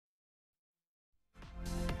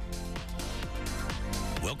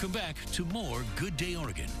Welcome back to more Good Day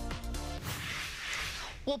Oregon.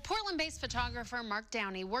 Well, Portland-based photographer Mark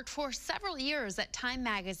Downey worked for several years at Time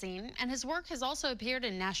magazine, and his work has also appeared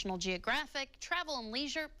in National Geographic, Travel and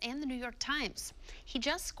Leisure, and the New York Times. He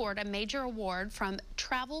just scored a major award from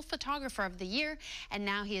Travel Photographer of the Year, and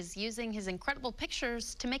now he is using his incredible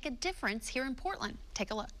pictures to make a difference here in Portland.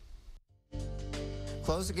 Take a look.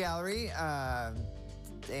 Close the gallery.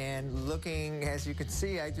 And looking, as you can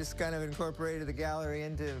see, I just kind of incorporated the gallery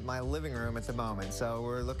into my living room at the moment. So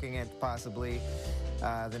we're looking at possibly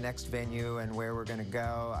the next venue and where we're going to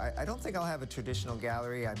go. I don't think I'll have a traditional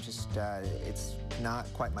gallery. I'm just, it's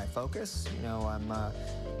not quite my focus. You know, I'm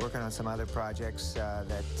working on some other projects that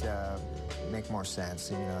make more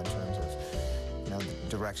sense, you know, in terms of, you know, the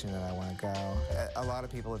direction that I want to go. A lot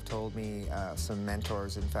of people have told me, some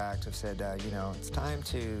mentors, in fact, have said, you know, it's time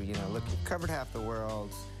to, you know, look, you've covered half the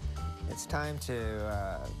world. It's time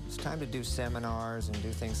to do seminars and do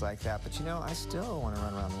things like that. But, you know, I still want to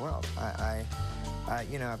run around the world.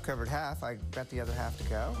 You know, I've covered half. I got the other half to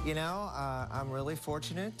go. You know, I'm really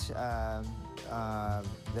fortunate. The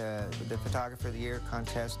Photographer of the Year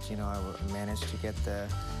contest, you know, I managed to get the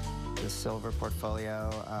silver portfolio.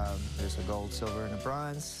 There's a gold, silver, and a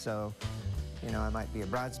bronze. So, you know, I might be a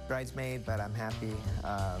bridesmaid, but I'm happy,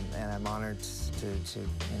 and I'm honored to,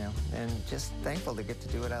 you know, and just thankful to get to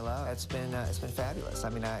do what I love. It's been fabulous. I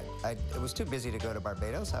mean, I was too busy to go to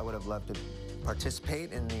Barbados. I would have loved to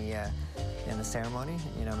participate in the ceremony.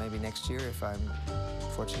 You know, maybe next year if I'm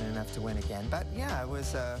fortunate enough to win again. But yeah, it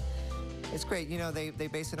was. It's great. You know, they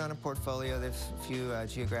base it on a portfolio. There's a few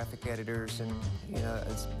geographic editors, and, you know,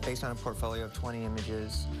 it's based on a portfolio of 20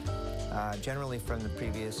 images, generally from the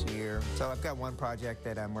previous year. So I've got one project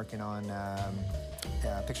that I'm working on,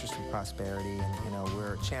 Pictures for Prosperity, and, you know,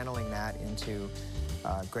 we're channeling that into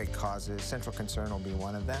great causes. Central Concern will be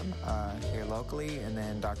one of them here locally, and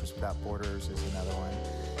then Doctors Without Borders is another one.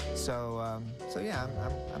 So, yeah,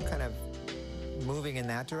 I'm kind of moving in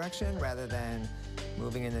that direction rather than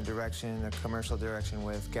moving in the commercial direction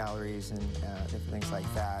with galleries and different things like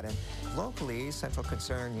that. And locally, Central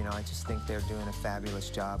Concern, you know, I just think they're doing a fabulous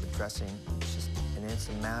job addressing just an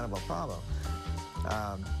insurmountable problem.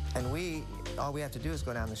 And all we have to do is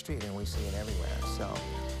go down the street and we see it everywhere. So,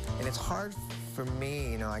 and it's hard for me,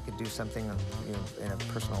 you know, I could do something, you know, in a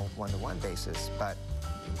personal one-to-one basis, but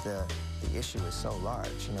the issue is so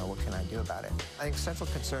large, you know, what can I do about it? I think Central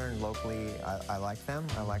Concern locally, I like them.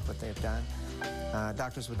 I like what they've done.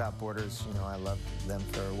 Doctors Without Borders, you know, I love them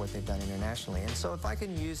for what they've done internationally. And so if I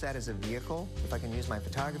can use that as a vehicle, if I can use my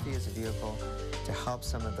photography as a vehicle to help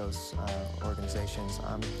some of those organizations,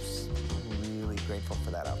 I'm really grateful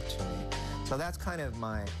for that opportunity. So that's kind of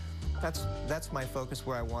that's my focus,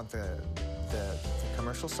 where I want the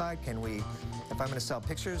commercial side. If I'm going to sell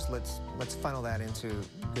pictures, let's funnel that into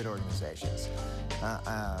good organizations.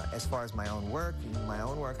 As far as my own work,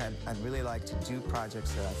 I'd really like to do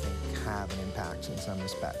projects that I think have an impact in some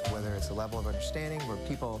respect, whether it's a level of understanding where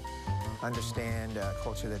people understand a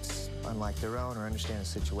culture that's unlike their own or understand a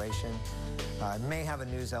situation. It may have a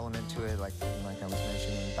news element to it, like I was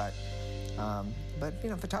mentioning, but you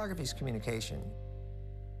know, photography is communication.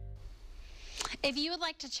 If you would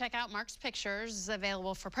like to check out Mark's pictures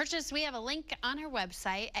available for purchase, we have a link on our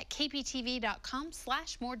website at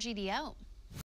kptv.com/moregdo.